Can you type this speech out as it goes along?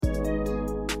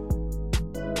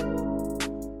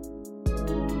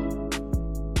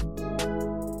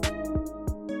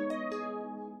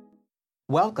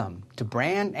Welcome to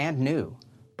Brand and New,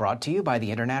 brought to you by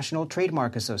the International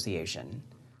Trademark Association.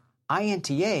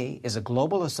 INTA is a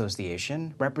global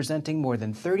association representing more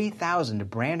than 30,000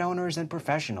 brand owners and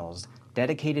professionals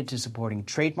dedicated to supporting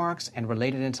trademarks and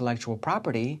related intellectual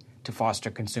property to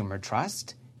foster consumer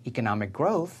trust, economic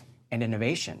growth, and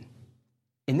innovation.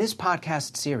 In this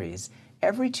podcast series,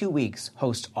 every 2 weeks,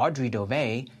 host Audrey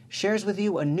Dove shares with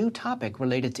you a new topic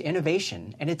related to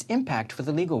innovation and its impact for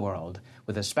the legal world,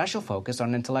 with a special focus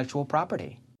on intellectual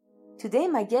property. Today,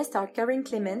 my guests are Karen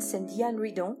Clements and Diane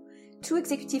Ridon, two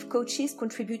executive coaches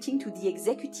contributing to the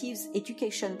Executives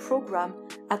Education Program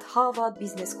at Harvard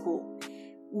Business School.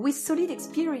 With solid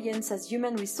experience as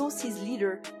human resources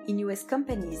leader in U.S.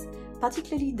 companies,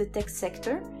 particularly in the tech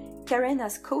sector, Karen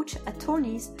has coached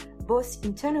attorneys, both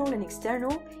internal and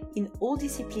external, in all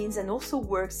disciplines and also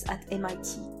works at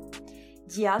MIT.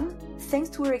 Diane, thanks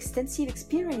to her extensive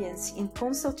experience in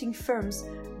consulting firms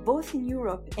both in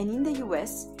Europe and in the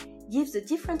US, gives a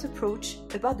different approach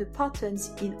about the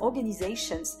patterns in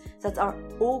organizations that are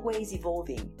always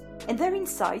evolving. And their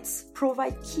insights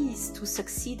provide keys to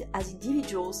succeed as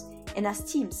individuals and as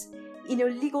teams in a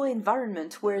legal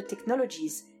environment where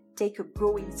technologies take a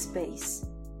growing space.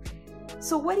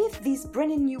 So what if this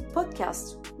brand new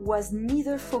podcast was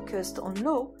neither focused on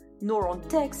law nor on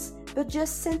text, but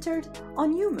just centered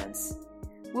on humans?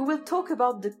 We will talk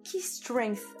about the key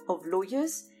strengths of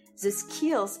lawyers, the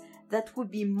skills that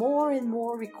would be more and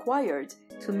more required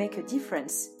to make a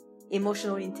difference: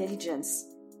 emotional intelligence,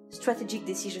 strategic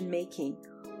decision-making,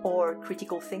 or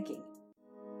critical thinking.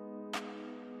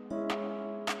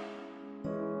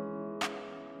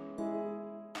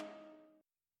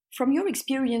 From your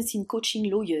experience in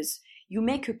coaching lawyers, you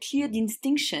make a clear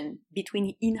distinction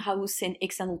between in-house and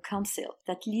external counsel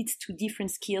that leads to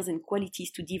different skills and qualities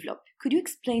to develop. Could you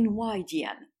explain why,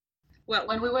 Diane? Well,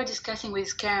 when we were discussing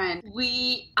with Karen,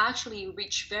 we actually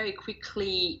reached very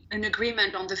quickly an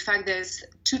agreement on the fact there's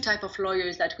two types of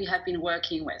lawyers that we have been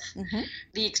working with. Mm-hmm.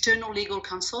 The external legal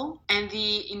counsel and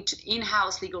the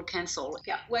in-house legal counsel.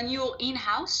 Yeah. When you're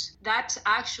in-house, that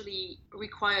actually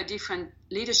requires different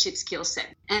leadership skill set.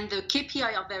 And the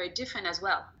KPI are very different as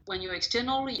well. When you're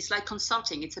external, it's like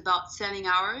consulting. It's about selling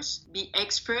hours, be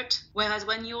expert. Whereas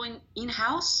when you're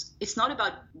in-house, it's not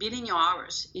about billing your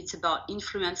hours. It's about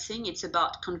influencing. It's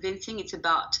about convincing. It's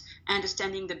about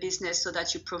understanding the business so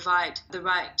that you provide the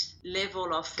right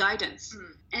level of guidance.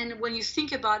 Mm. And when you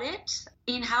think about it,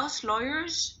 in-house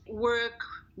lawyers work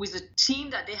with a team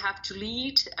that they have to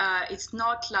lead. It's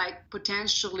not like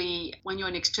potentially when you're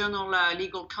an external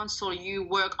legal counsel, you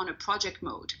work on a project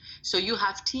mode. So you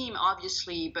have team,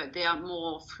 obviously, but they are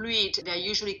more fluid. They're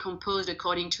usually composed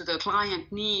according to the client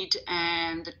need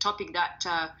and the topic that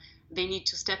they need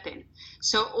to step in.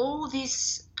 So all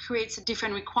this creates a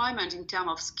different requirement in terms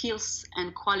of skills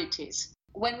and qualities.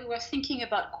 When we were thinking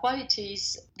about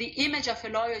qualities, the image of a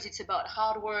lawyer is it's about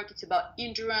hard work, it's about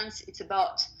endurance, it's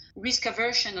about risk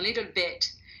aversion a little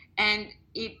bit, and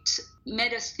it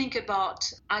made us think about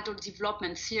adult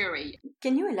development theory.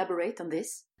 Can you elaborate on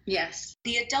this? Yes.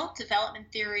 The adult development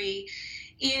theory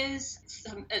is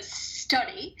a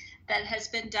study that has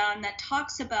been done that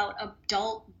talks about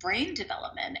adult brain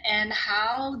development and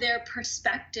how their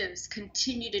perspectives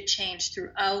continue to change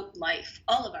throughout life.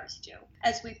 All of ours do,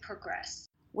 as we progress.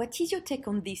 What is your take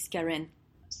on this, Karen?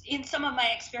 In some of my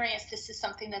experience, this is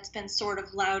something that's been sort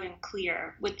of loud and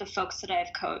clear with the folks that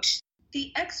I've coached.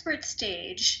 The expert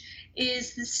stage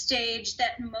is the stage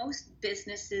that most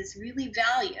businesses really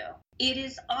value. It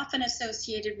is often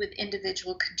associated with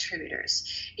individual contributors.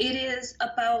 It is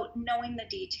about knowing the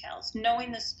details,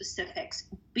 knowing the specifics,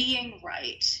 being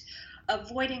right,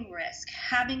 avoiding risk,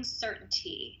 having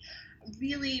certainty,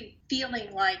 really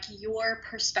feeling like your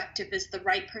perspective is the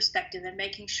right perspective and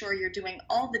making sure you're doing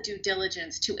all the due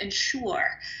diligence to ensure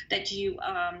that you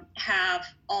have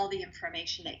all the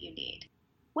information that you need.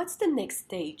 What's the next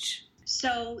stage?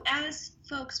 So as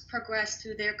folks progress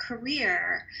through their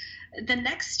career, the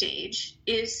next stage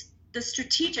is the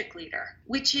strategic leader,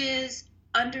 which is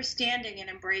understanding and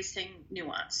embracing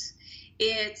nuance.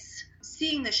 It's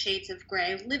seeing the shades of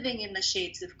gray, living in the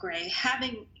shades of gray,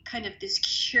 having kind of this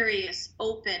curious,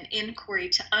 open inquiry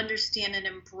to understand and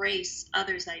embrace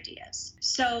others' ideas.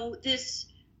 So this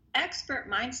expert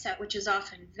mindset, which is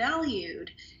often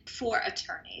valued for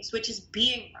attorneys, which is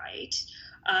being right,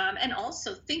 and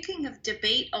also thinking of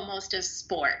debate almost as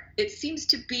sport. It seems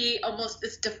to be almost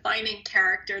this defining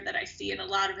character that I see in a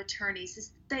lot of attorneys,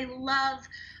 is they love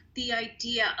the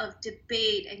idea of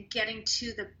debate and getting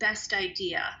to the best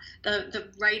idea, the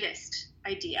rightest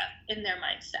idea in their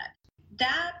mindset.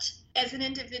 That, as an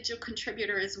individual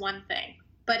contributor, is one thing.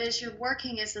 But as you're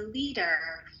working as a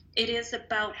leader, it is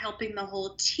about helping the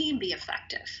whole team be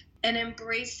effective and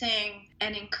embracing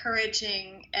and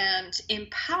encouraging and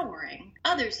empowering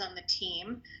others on the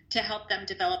team to help them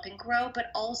develop and grow, but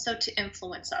also to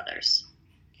influence others.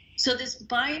 So this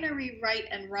binary right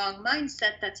and wrong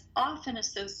mindset that's often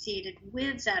associated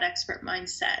with that expert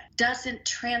mindset doesn't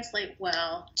translate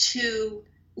well to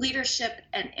leadership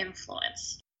and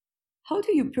influence. How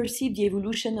do you perceive the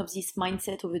evolution of this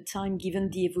mindset over time, given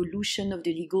the evolution of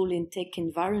the legal and tech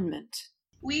environment?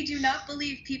 We do not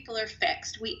believe people are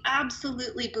fixed. We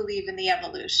absolutely believe in the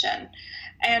evolution.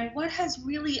 And what has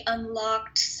really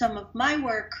unlocked some of my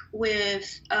work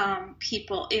with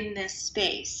people in this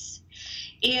space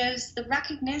is the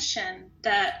recognition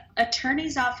that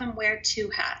attorneys often wear two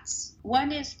hats.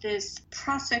 One is this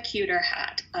prosecutor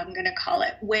hat, I'm going to call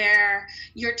it, where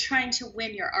you're trying to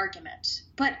win your argument.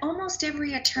 But almost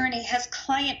every attorney has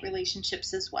client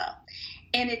relationships as well.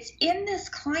 And it's in this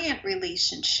client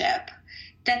relationship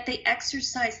that they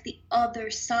exercise the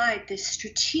other side, this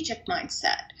strategic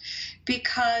mindset,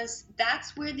 because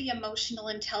that's where the emotional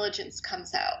intelligence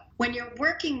comes out. When you're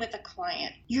working with a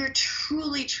client, you're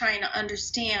truly trying to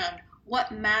understand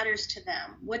what matters to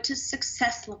them. What does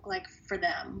success look like for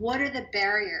them? What are the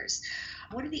barriers?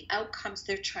 What are the outcomes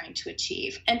they're trying to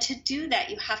achieve? And to do that,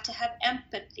 you have to have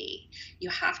empathy. You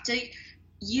have to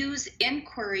use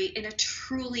inquiry in a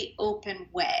truly open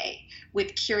way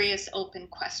with curious, open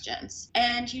questions.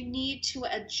 And you need to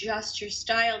adjust your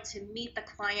style to meet the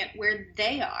client where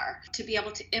they are, to be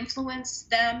able to influence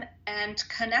them and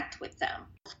connect with them.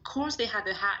 Of course, they have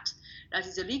a hat that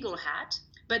is a legal hat,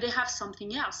 but they have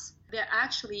something else.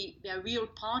 They're real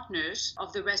partners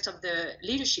of the rest of the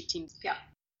leadership team. Yeah.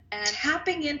 And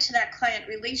tapping into that client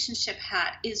relationship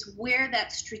hat is where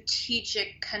that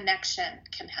strategic connection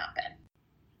can happen.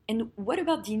 And what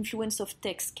about the influence of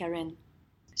tech, Karen?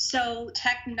 So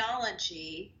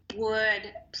technology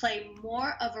would play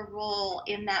more of a role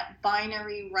in that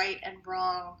binary right and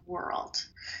wrong world.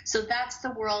 So that's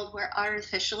the world where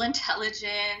artificial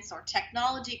intelligence or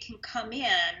technology can come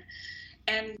in.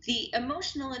 And the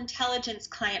emotional intelligence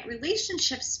client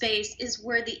relationship space is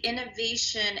where the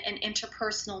innovation and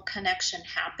interpersonal connection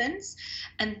happens.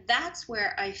 And that's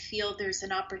where I feel there's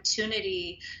an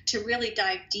opportunity to really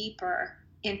dive deeper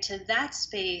into that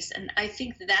space. And I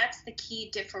think that's the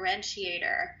key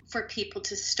differentiator for people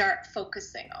to start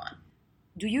focusing on.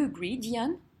 Do you agree,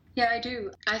 Diane? Yeah, I do.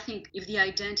 I think if the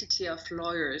identity of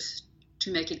lawyers,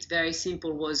 to make it very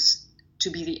simple, was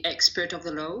to be the expert of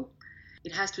the law,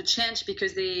 it has to change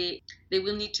because they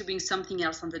will need to bring something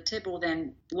else on the table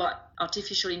than what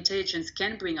artificial intelligence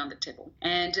can bring on the table.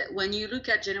 And when you look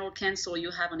at general counsel,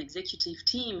 you have an executive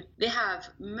team. They have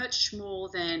much more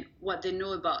than what they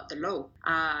know about the law.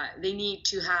 They need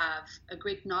to have a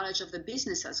great knowledge of the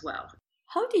business as well.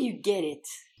 How do you get it?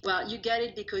 Well, you get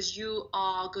it because you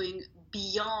are going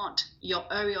beyond your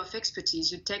area of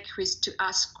expertise. You take risks to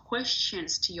ask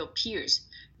questions to your peers.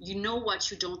 You know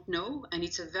what you don't know, and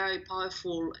it's a very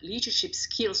powerful leadership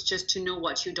skills just to know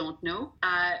what you don't know.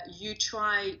 You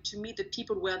try to meet the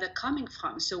people where they're coming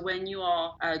from. So when you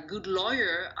are a good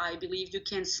lawyer, I believe you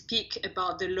can speak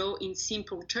about the law in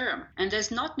simple terms. And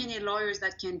there's not many lawyers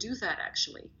that can do that,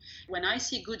 actually. When I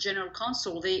see good general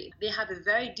counsel, they have a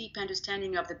very deep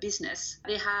understanding of the business.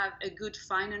 They have a good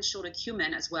financial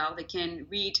acumen as well. They can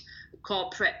read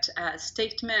corporate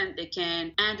statement. They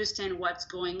can understand what's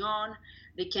going on.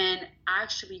 They can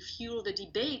actually fuel the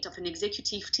debate of an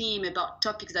executive team about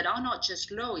topics that are not just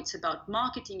law. It's about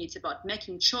marketing. It's about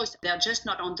making choice. They're just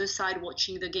not on the side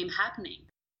watching the game happening.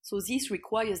 So this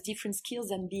requires different skills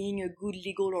than being a good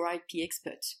legal or IP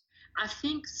expert. I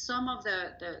think some of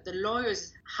the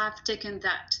lawyers have taken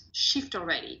that shift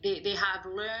already. They have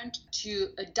learned to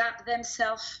adapt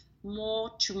themselves more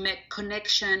to make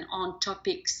connection on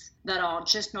topics that are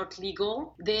just not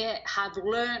legal. They have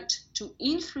learned to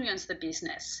influence the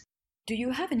business. Do you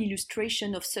have an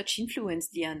illustration of such influence,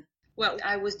 Diane? Well,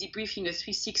 I was debriefing a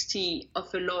 360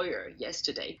 of a lawyer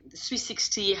yesterday. The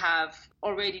 360 have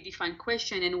already defined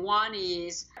question, and one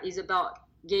is about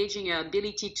gauging your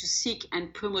ability to seek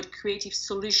and promote creative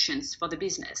solutions for the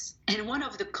business. And one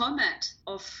of the comments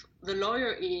of the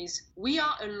lawyer is, "We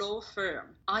are a law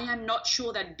firm. I am not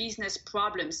sure that business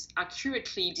problems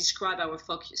accurately describe our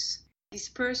focus." This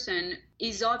person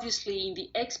is obviously in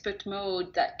the expert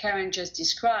mode that Karen just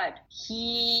described.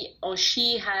 He or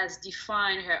she has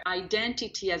defined her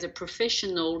identity as a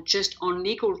professional just on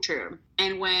legal terms.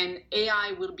 And when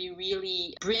AI will be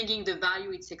really bringing the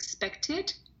value it's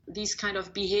expected, this kind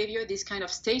of behavior, this kind of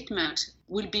statement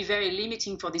will be very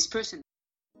limiting for this person.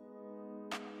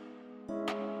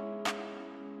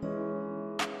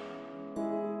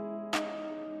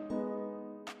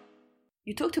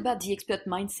 You talked about the expert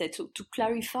mindset. So to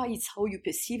clarify, it's how you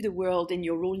perceive the world and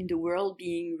your role in the world,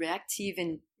 being reactive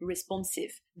and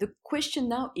responsive. The question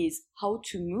now is how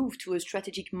to move to a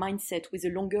strategic mindset with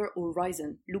a longer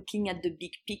horizon, looking at the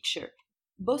big picture.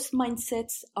 Both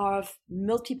mindsets have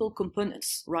multiple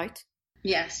components, right?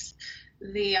 Yes.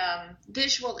 The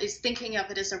visual is thinking of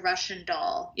it as a Russian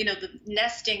doll, the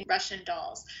nesting Russian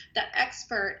dolls. The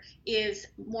expert is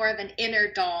more of an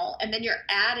inner doll, and then you're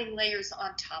adding layers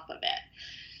on top of it.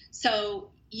 So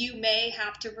you may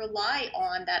have to rely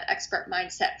on that expert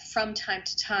mindset from time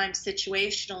to time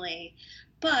situationally,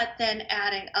 but then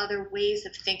adding other ways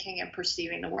of thinking and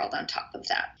perceiving the world on top of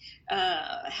that.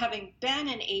 Having been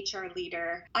an HR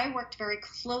leader, I worked very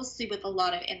closely with a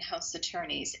lot of in-house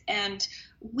attorneys, and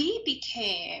we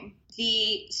became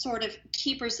the sort of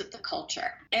keepers of the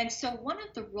culture. And so one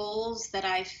of the roles that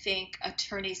I think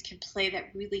attorneys can play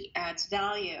that really adds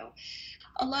value,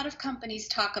 a lot of companies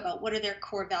talk about what are their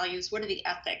core values, what are the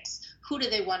ethics, who do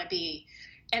they want to be?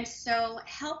 And so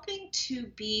helping to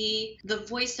be the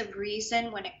voice of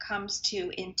reason when it comes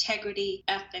to integrity,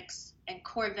 ethics, and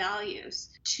core values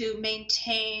to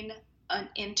maintain an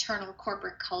internal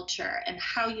corporate culture and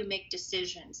how you make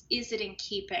decisions. Is it in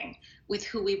keeping with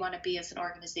who we want to be as an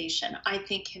organization? I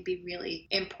think can be really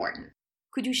important.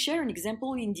 Could you share an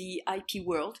example in the IP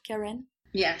world, Karen?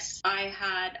 Yes, I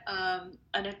had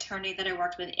an attorney that I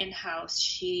worked with in-house.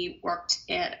 She worked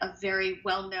at a very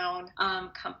well-known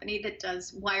company that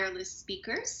does wireless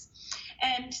speakers.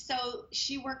 And so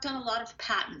she worked on a lot of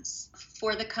patents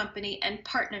for the company and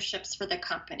partnerships for the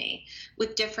company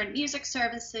with different music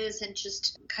services and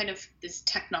just kind of this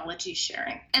technology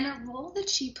sharing. And a role that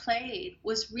she played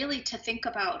was really to think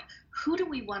about who do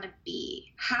we want to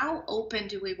be? How open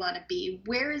do we want to be?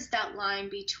 Where is that line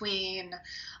between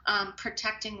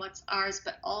protecting what's ours,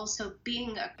 but also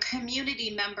being a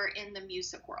community member in the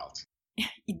music world?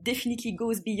 It definitely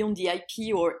goes beyond the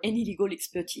IP or any legal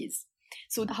expertise.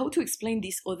 So how to explain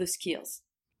these other skills?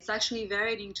 It's actually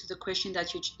very linked to the question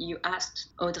that you asked,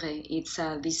 Audrey. It's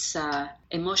this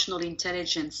emotional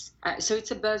intelligence. So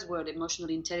it's a buzzword, emotional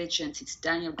intelligence. It's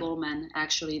Daniel Goleman,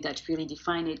 actually, that really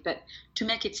defined it. But to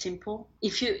make it simple,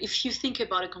 if you think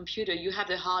about a computer, you have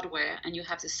the hardware and you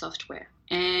have the software.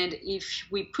 And if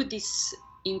we put this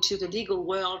into the legal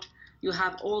world, you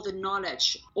have all the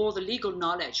knowledge, all the legal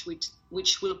knowledge,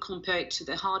 which will compare it to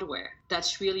the hardware.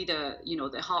 That's really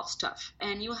the hard stuff.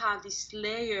 And you have this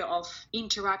layer of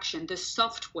interaction, the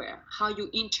software, how you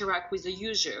interact with the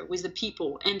user, with the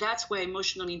people. And that's where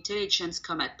emotional intelligence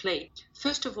come at play.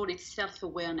 First of all, it's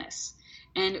self-awareness.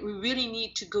 And we really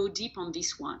need to go deep on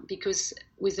this one because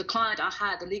with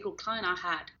the legal client I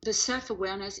had, the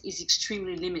self-awareness is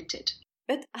extremely limited.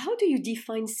 But how do you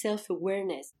define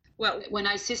self-awareness? Well, when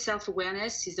I say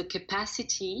self-awareness, is the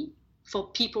capacity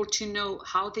for people to know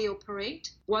how they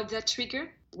operate, what their trigger,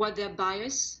 what their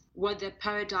bias, what their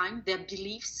paradigm, their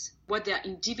beliefs, what their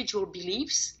individual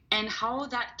beliefs, and how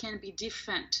that can be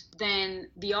different than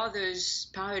the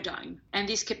other's paradigm. And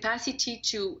this capacity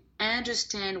to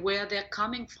understand where they're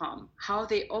coming from, how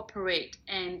they operate,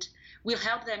 and will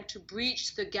help them to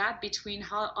bridge the gap between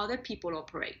how other people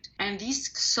operate. And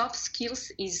these soft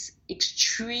skills is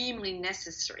extremely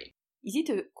necessary. Is it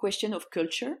a question of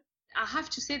culture? I have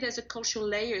to say there's a cultural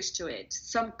layers to it.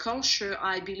 Some culture,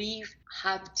 I believe,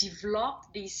 have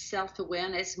developed this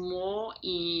self-awareness more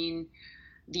in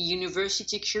the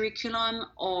university curriculum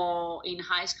or in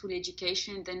high school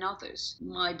education than others.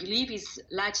 My belief is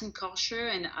Latin culture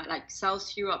and like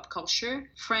South Europe culture.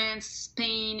 France,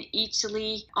 Spain,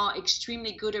 Italy are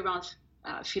extremely good around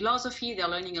philosophy. They're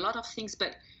learning a lot of things,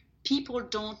 but people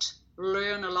don't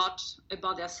learn a lot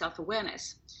about their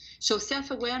self-awareness. So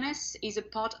self-awareness is a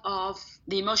part of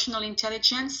the emotional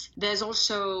intelligence. There's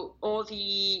also all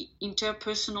the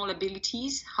interpersonal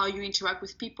abilities, how you interact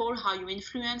with people, how you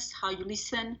influence, how you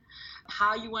listen,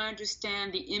 how you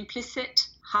understand the implicit,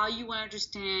 how you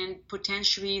understand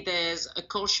potentially there's a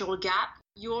cultural gap.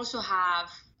 You also have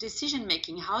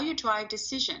decision-making, how you drive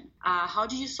decision, how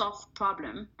do you solve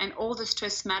problem, and all the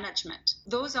stress management.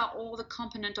 Those are all the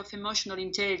components of emotional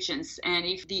intelligence. And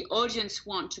if the audience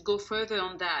want to go further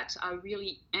on that, I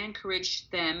really encourage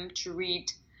them to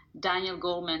read Daniel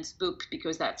Goleman's book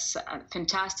because that's a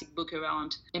fantastic book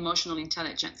around emotional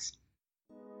intelligence.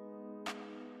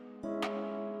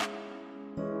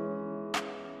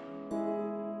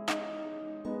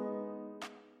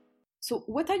 So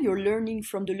what are your learning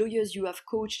from the lawyers you have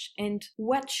coached and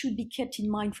what should be kept in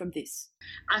mind from this?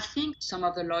 I think some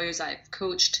of the lawyers I've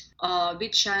coached are a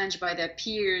bit challenged by their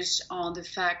peers on the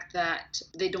fact that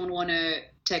they don't want to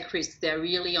take risks. They're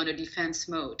really on a defense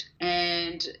mode.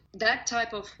 And that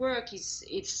type of work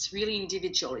it's really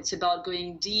individual. It's about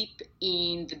going deep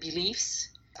in the beliefs,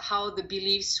 how the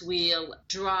beliefs will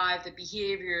drive the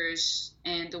behaviors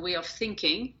and the way of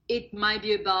thinking. It might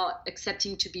be about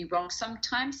accepting to be wrong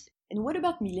sometimes. And what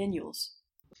about millennials?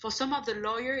 For some of the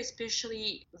lawyers,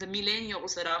 especially the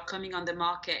millennials that are coming on the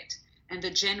market and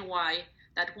the Gen Y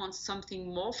that want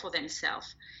something more for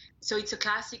themselves. So it's a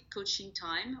classic coaching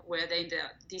time where they're in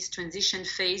this transition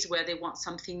phase where they want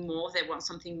something more, they want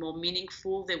something more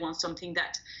meaningful, they want something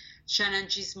that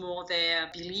challenges more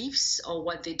their beliefs or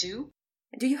what they do.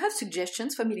 Do you have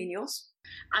suggestions for millennials?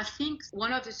 I think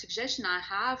one of the suggestions I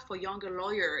have for younger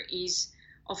lawyers is,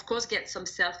 of course, get some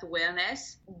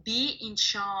self-awareness, be in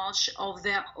charge of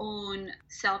their own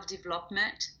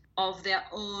self-development, of their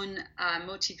own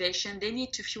motivation. They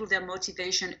need to fuel their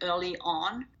motivation early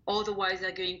on. Otherwise,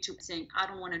 they're going to say, I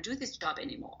don't want to do this job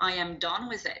anymore. I am done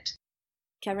with it.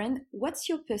 Karen, what's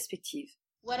your perspective?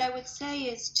 What I would say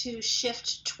is to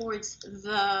shift towards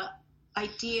the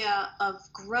idea of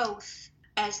growth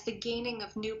as the gaining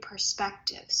of new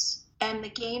perspectives and the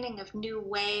gaining of new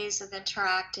ways of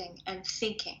interacting and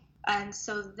thinking. And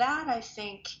so that, I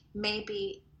think, may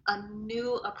be a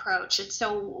new approach. And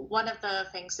so one of the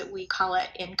things that we call it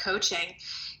in coaching,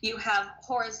 you have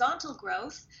horizontal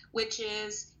growth, which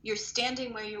is you're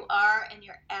standing where you are and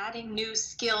you're adding new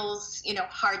skills,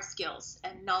 hard skills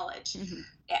and knowledge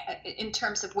in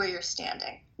terms of where you're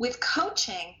standing. With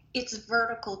coaching, it's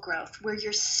vertical growth where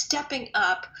you're stepping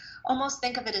up. Almost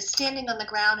think of it as standing on the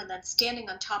ground and then standing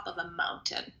on top of a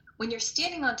mountain. When you're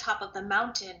standing on top of the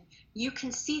mountain, you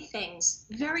can see things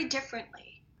very differently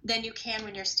than you can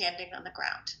when you're standing on the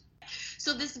ground.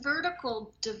 So this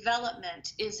vertical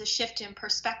development is a shift in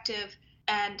perspective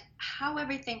and how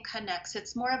everything connects.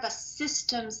 It's more of a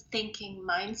systems thinking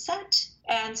mindset.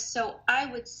 And so I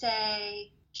would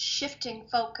say shifting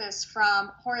focus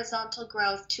from horizontal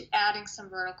growth to adding some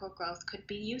vertical growth could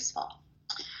be useful.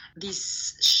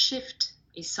 This shift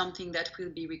is something that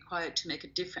will be required to make a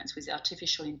difference with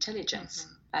artificial intelligence,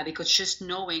 because just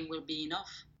knowing will be enough.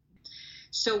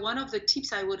 So one of the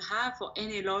tips I would have for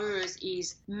any lawyers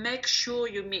is make sure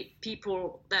you meet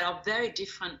people that are very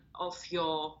different of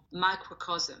your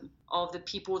microcosm, of the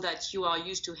people that you are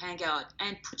used to hang out,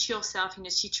 and put yourself in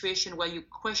a situation where you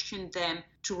question them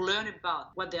to learn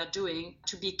about what they're doing,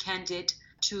 to be candid,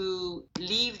 to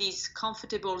leave this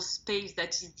comfortable space that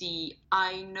is the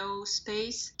I know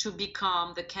space, to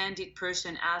become the candid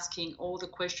person asking all the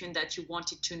questions that you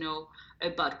wanted to know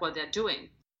about what they're doing.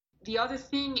 The other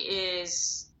thing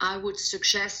is I would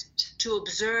suggest to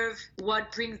observe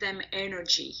what brings them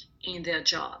energy in their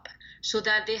job so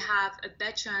that they have a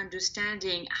better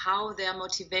understanding how their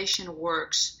motivation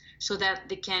works so that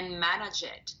they can manage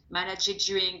it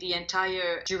during the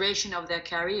entire duration of their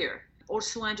career.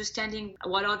 Also understanding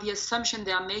what are the assumptions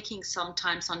they are making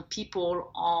sometimes on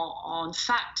people or on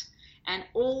fact. And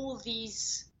all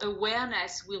these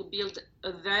awareness will build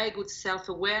a very good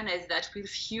self-awareness that will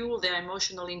fuel their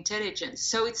emotional intelligence.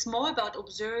 So it's more about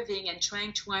observing and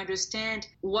trying to understand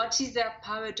what is their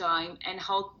paradigm and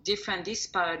how different this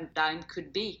paradigm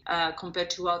could be compared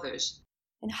to others.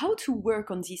 And how to work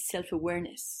on this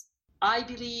self-awareness? I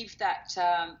believe that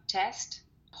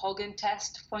Hogan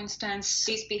test, for instance.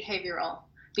 These behavioral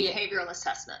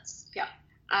assessments. Yeah.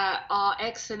 Are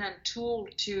excellent tool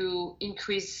to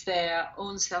increase their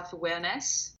own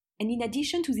self-awareness. And in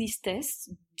addition to these tests,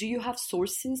 do you have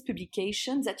sources,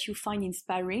 publications that you find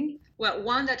inspiring? Well,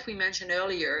 one that we mentioned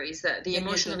earlier is the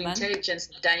Emotional Intelligence,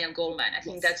 Daniel Goleman. I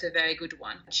think that's a very good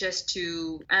one, just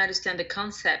to understand the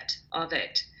concept of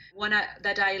it. One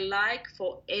that I like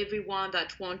for everyone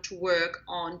that want to work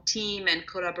on team and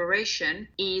collaboration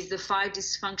is The 5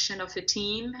 Dysfunction of a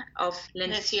Team of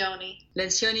Lencioni.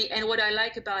 And what I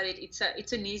like about it,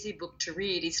 it's an easy book to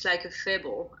read. It's like a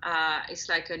fable. It's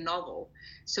like a novel.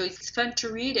 So it's fun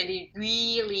to read, and it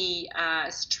really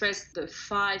stresses the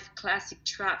 5 classic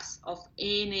traps of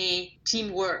any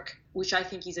teamwork, which I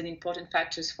think is an important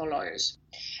factor for lawyers.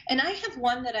 And I have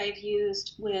one that I've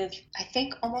used with, I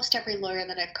think, almost every lawyer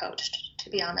that I've coached, to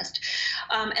be honest.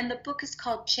 And the book is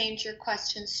called Change Your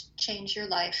Questions, Change Your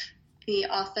Life. The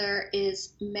author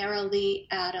is Marilee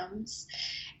Adams,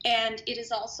 and it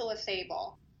is also a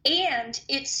fable. And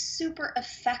it's super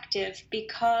effective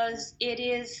because it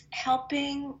is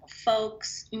helping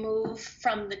folks move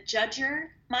from the judger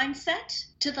mindset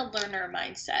to the learner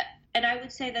mindset. And I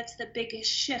would say that's the biggest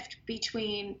shift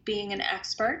between being an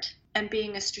expert and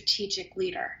being a strategic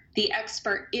leader. The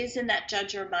expert is in that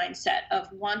judger mindset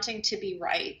of wanting to be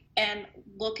right and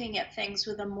looking at things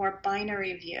with a more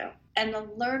binary view. And the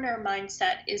learner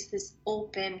mindset is this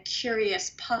open,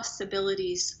 curious,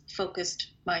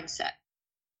 possibilities-focused mindset.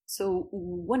 So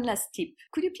one last tip.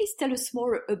 Could you please tell us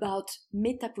more about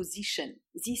metaposition,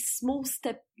 this small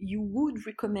step you would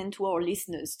recommend to our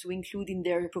listeners to include in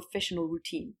their professional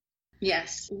routine?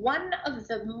 Yes. One of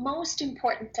the most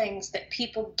important things that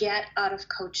people get out of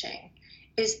coaching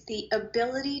is the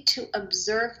ability to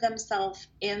observe themselves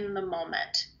in the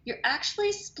moment. You're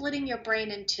actually splitting your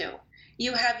brain in two.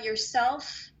 You have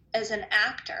yourself as an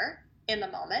actor in the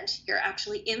moment. You're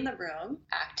actually in the room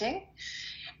acting.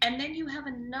 And then you have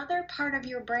another part of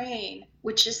your brain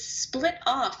which is split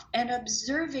off and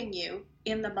observing you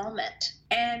in the moment.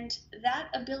 And that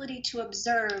ability to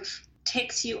observe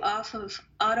takes you off of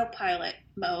autopilot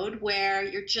mode where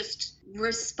you're just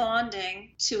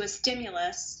responding to a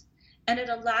stimulus, and it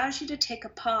allows you to take a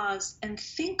pause and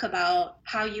think about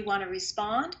how you want to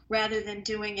respond rather than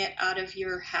doing it out of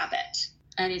your habit.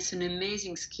 And it's an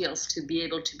amazing skill to be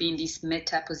able to be in this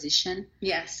meta position.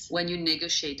 Yes. When you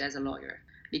negotiate as a lawyer,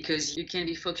 because you can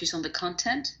be focused on the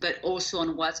content, but also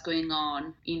on what's going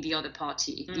on in the other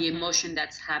party, the emotion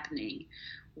that's happening,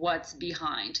 what's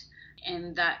behind.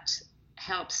 And that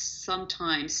helps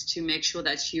sometimes to make sure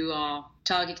that you are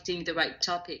targeting the right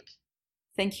topic.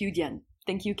 Thank you, Diane.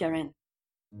 Thank you, Karen.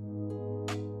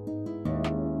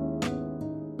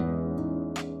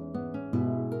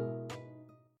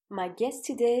 My guests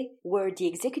today were the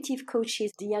executive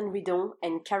coaches Diane Ridon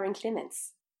and Karen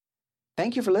Clements.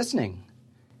 Thank you for listening.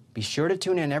 Be sure to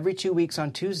tune in every 2 weeks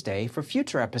on Tuesday for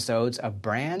future episodes of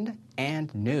Brand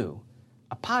and New,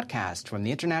 a podcast from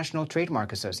the International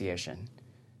Trademark Association.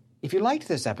 If you liked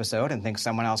this episode and think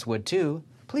someone else would too,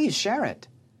 please share it.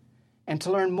 And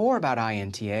to learn more about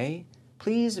INTA,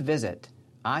 please visit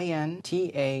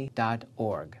inta.org.